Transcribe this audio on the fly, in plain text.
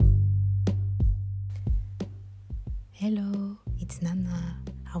Hello, it's Nana.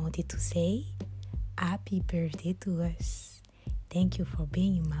 I wanted to say happy birthday to us. Thank you for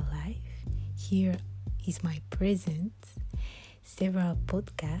being in my life. Here is my present. Several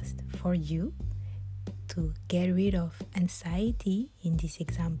podcasts for you to get rid of anxiety in this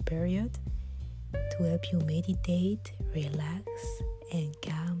exam period, to help you meditate, relax, and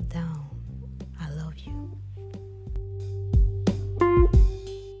calm down.